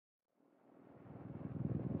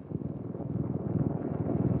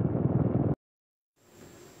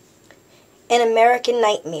An American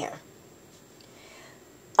Nightmare.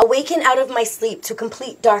 Awakened out of my sleep to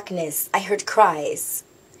complete darkness, I heard cries.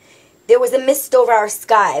 There was a mist over our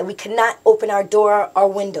sky. We could not open our door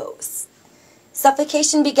or windows.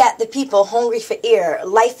 Suffocation begat the people hungry for air,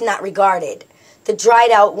 life not regarded. The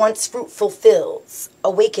dried out once fruitful fields,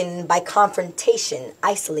 awakened by confrontation,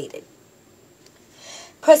 isolated.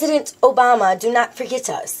 President Obama, do not forget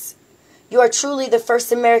us. You are truly the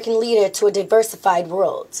first American leader to a diversified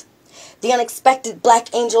world. The unexpected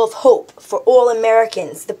black angel of hope for all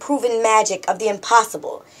Americans, the proven magic of the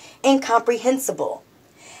impossible, incomprehensible.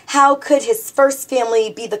 How could his first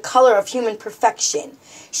family be the color of human perfection,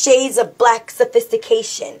 shades of black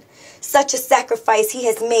sophistication? Such a sacrifice he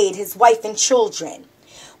has made his wife and children.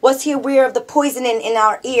 Was he aware of the poisoning in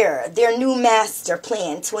our air, their new master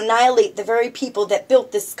plan to annihilate the very people that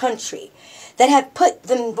built this country, that have put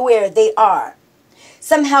them where they are?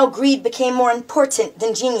 Somehow greed became more important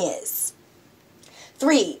than genius.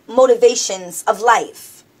 3 motivations of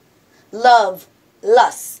life. Love,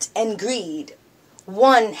 lust, and greed.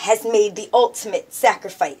 One has made the ultimate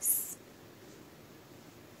sacrifice.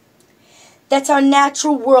 That our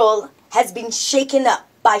natural world has been shaken up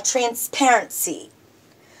by transparency.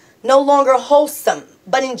 No longer wholesome,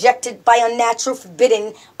 but injected by unnatural,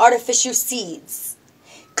 forbidden, artificial seeds.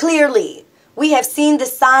 Clearly, we have seen the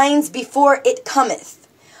signs before it cometh.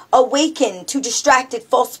 Awakened to distracted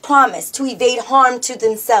false promise to evade harm to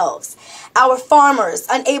themselves. Our farmers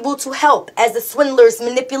unable to help as the swindlers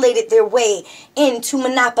manipulated their way in to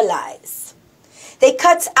monopolize. They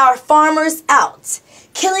cut our farmers out,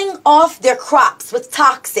 killing off their crops with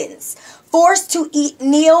toxins, forced to eat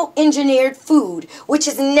neo-engineered food, which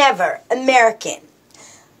is never American.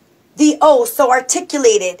 The oh so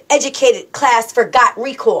articulated, educated class forgot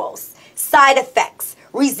recalls, side effects,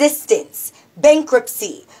 resistance,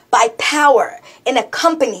 bankruptcy, by power in a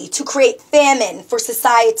company to create famine for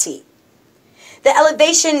society. The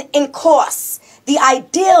elevation in costs, the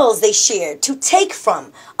ideals they shared to take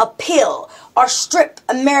from, appeal, or strip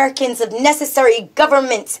Americans of necessary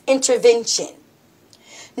government intervention.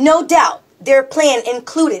 No doubt their plan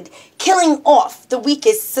included killing off the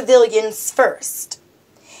weakest civilians first.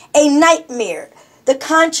 A nightmare the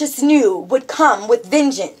conscious knew would come with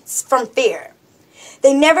vengeance from fear.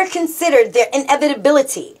 They never considered their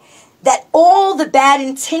inevitability, that all the bad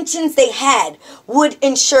intentions they had would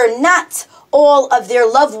ensure not all of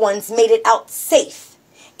their loved ones made it out safe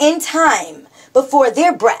in time before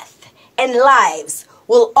their breath and lives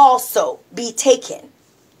will also be taken.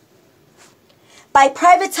 By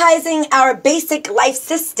privatizing our basic life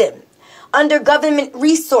system, under government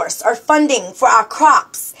resource or funding for our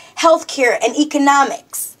crops, healthcare, and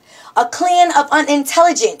economics, a clan of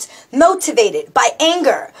unintelligent, motivated by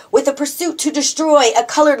anger with a pursuit to destroy a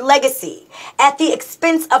colored legacy at the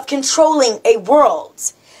expense of controlling a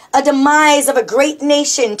world, a demise of a great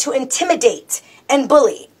nation to intimidate and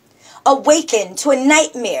bully. Awaken to a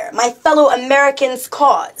nightmare my fellow Americans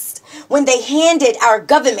caused when they handed our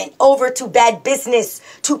government over to bad business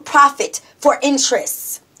to profit for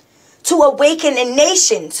interests. To awaken a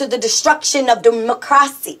nation to the destruction of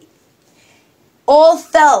democracy. All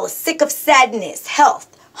fell sick of sadness, health,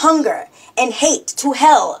 hunger, and hate to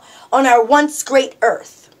hell on our once great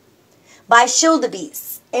earth. By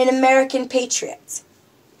Schildebeest, an American patriot.